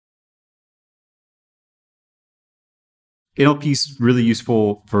NLP is really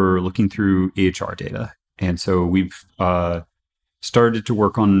useful for looking through EHR data. And so we've started to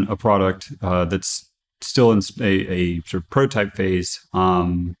work on a product that's still in a sort of prototype phase,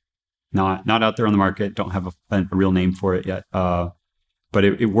 not out there on the market, don't have a real name for it yet. But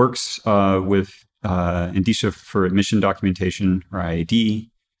it works with Indicia for admission documentation, or IAD,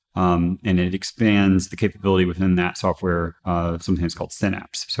 and it expands the capability within that software, something that's called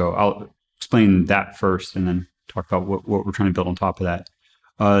Synapse. So I'll explain that first and then talk about what we're trying to build on top of that.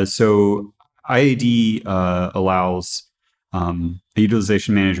 So IAD allows a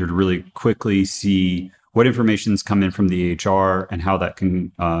utilization manager to really quickly see what information's come in from the EHR and how that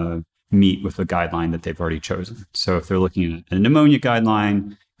can meet with a guideline that they've already chosen. So if they're looking at a pneumonia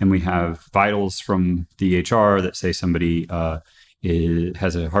guideline and we have vitals from the EHR that say somebody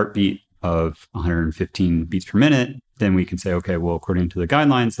has a heartbeat of 115 beats per minute, then we can say, okay, well, according to the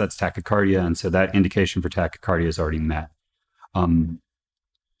guidelines, that's tachycardia. And so that indication for tachycardia is already met.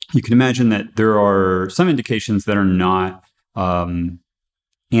 You can imagine that there are some indications that are not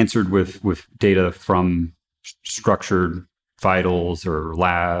answered with data from structured vitals or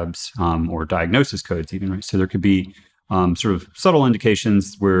labs or diagnosis codes even, right? So there could be sort of subtle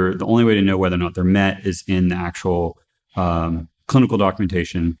indications where the only way to know whether or not they're met is in the actual clinical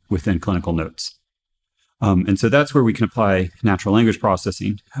documentation within clinical notes. And so that's where we can apply natural language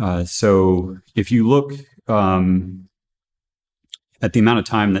processing. So if you look at the amount of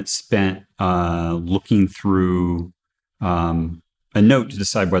time that's spent looking through a note to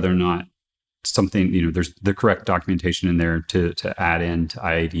decide whether or not something, there's the correct documentation in there to add in to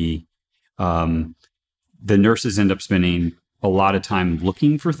IAD, the nurses end up spending a lot of time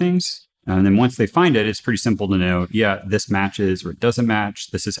looking for things. And then once they find it, it's pretty simple to know, yeah, this matches or it doesn't match.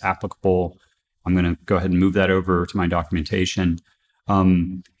 This is applicable. I'm going to go ahead and move that over to my documentation.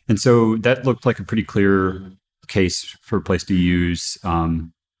 And so that looked like a pretty clear case for a place to use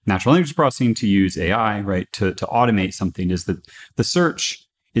natural language processing, to use AI, right, to automate something. Is that the search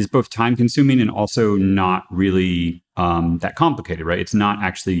is both time consuming and also not really that complicated, right? It's not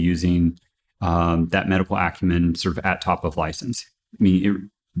actually using that medical acumen sort of at top of license. I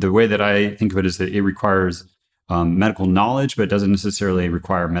mean, the way that I think of it is that it requires medical knowledge, but it doesn't necessarily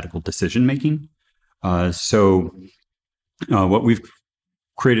require medical decision making. So what we've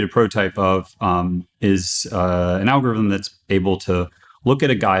created a prototype of is an algorithm that's able to look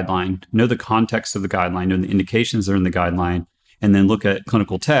at a guideline, know the context of the guideline, know the indications that are in the guideline, and then look at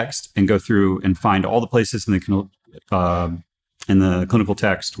clinical text and go through and find all the places in the clinical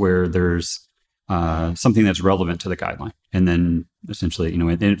text where there's something that's relevant to the guideline. And then essentially,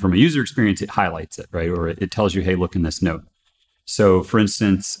 from a user experience, it highlights it, right? Or it tells you, hey, look in this note. So for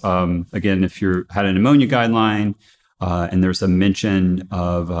instance, again, if you had a pneumonia guideline and there's a mention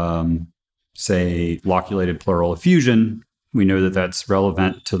of, say, loculated pleural effusion, we know that that's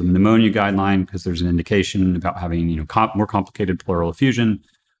relevant to the pneumonia guideline because there's an indication about having, more complicated pleural effusion.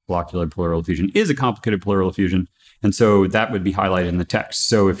 Loculated pleural effusion is a complicated pleural effusion. And so that would be highlighted in the text.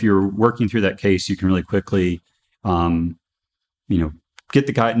 So if you're working through that case, you can really quickly, get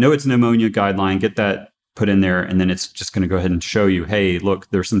the know it's a pneumonia guideline, get that put in there, and then it's just going to go ahead and show you, hey, look,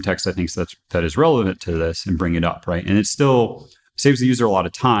 there's some text I think that is relevant to this, and bring it up, right? And it still saves the user a lot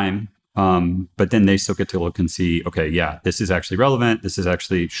of time, but then they still get to look and see, okay, yeah, this is actually relevant. This is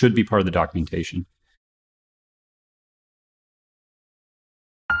actually should be part of the documentation.